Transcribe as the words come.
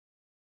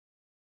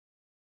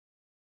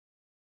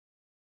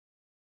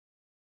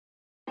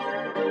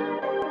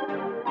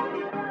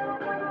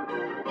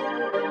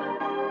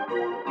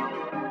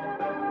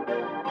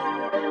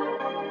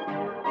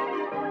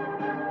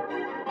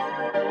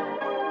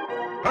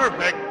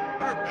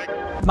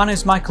Perfect. My name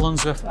is Michael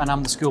Unsworth and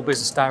I'm the School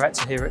Business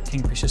Director here at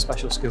Kingfisher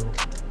Special School.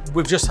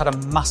 We've just had a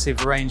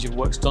massive range of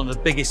works done. The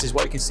biggest is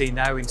what you can see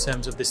now in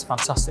terms of this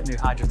fantastic new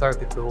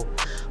hydrotherapy pool.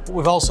 But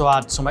we've also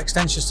had some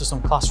extensions to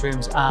some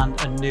classrooms and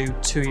a new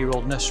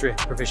 2-year-old nursery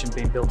provision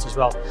being built as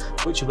well,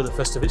 which will be the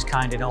first of its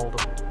kind in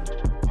Oldham.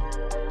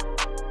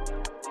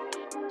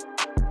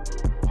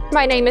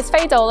 My name is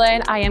Faye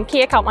Dolan. I am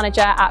Key Account Manager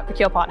at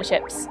Procure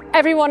Partnerships.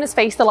 Everyone has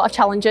faced a lot of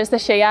challenges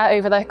this year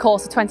over the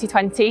course of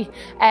 2020.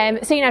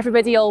 Seeing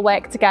everybody all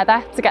work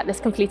together to get this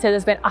completed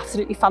has been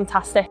absolutely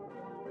fantastic.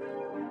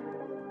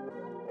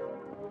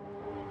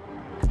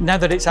 Now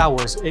that it's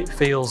ours, it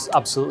feels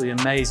absolutely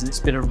amazing. It's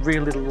been a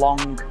really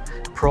long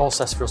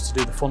process for us to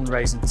do the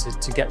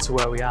fundraising to get to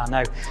where we are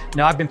now.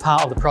 Now, I've been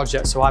part of the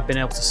project, so I've been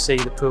able to see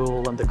the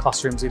pool and the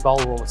classrooms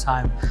evolve all the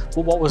time.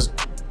 But what was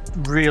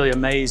really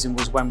amazing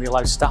was when we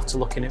allowed staff to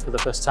look in it for the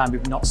first time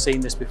who've not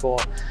seen this before,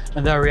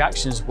 and their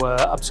reactions were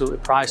absolutely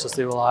priceless.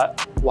 They were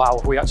like, wow,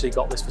 have we actually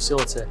got this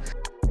facility?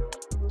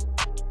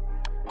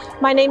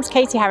 My name's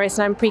Katie Harris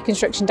and I'm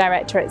Pre-Construction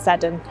Director at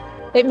Seddon.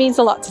 It means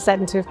a lot to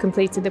Seddon to have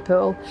completed the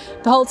pool.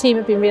 The whole team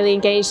have been really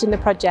engaged in the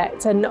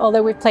project, and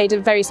although we've played a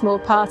very small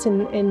part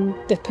in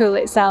the pool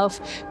itself,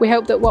 we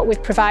hope that what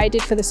we've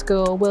provided for the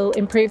school will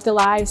improve the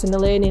lives and the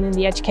learning and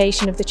the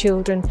education of the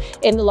children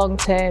in the long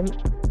term.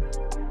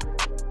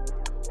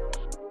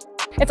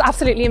 It's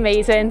absolutely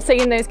amazing.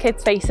 Seeing those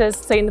kids' faces,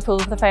 seeing the pool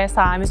for the first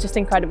time is just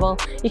incredible.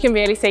 You can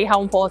really see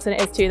how important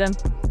it is to them.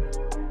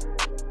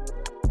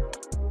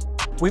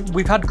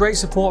 We've had great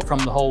support from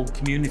the whole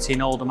community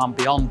in Oldham and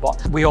beyond,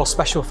 but we owe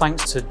special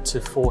thanks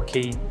to 4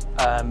 key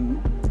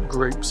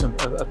groups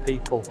of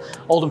people.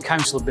 Oldham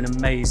Council have been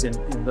amazing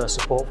in their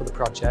support for the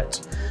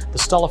project. The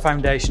Stoller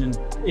Foundation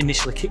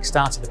initially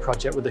kick-started the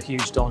project with a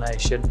huge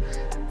donation.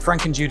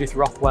 Frank and Judith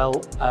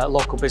Rothwell,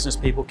 local business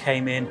people,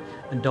 came in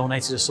and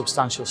donated a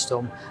substantial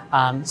sum,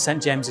 and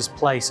St James's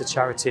Place, a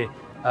charity,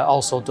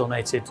 also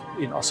donated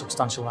a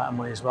substantial amount of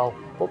money as well.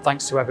 But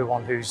thanks to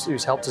everyone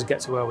who's helped us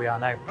get to where we are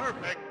now.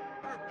 Perfect.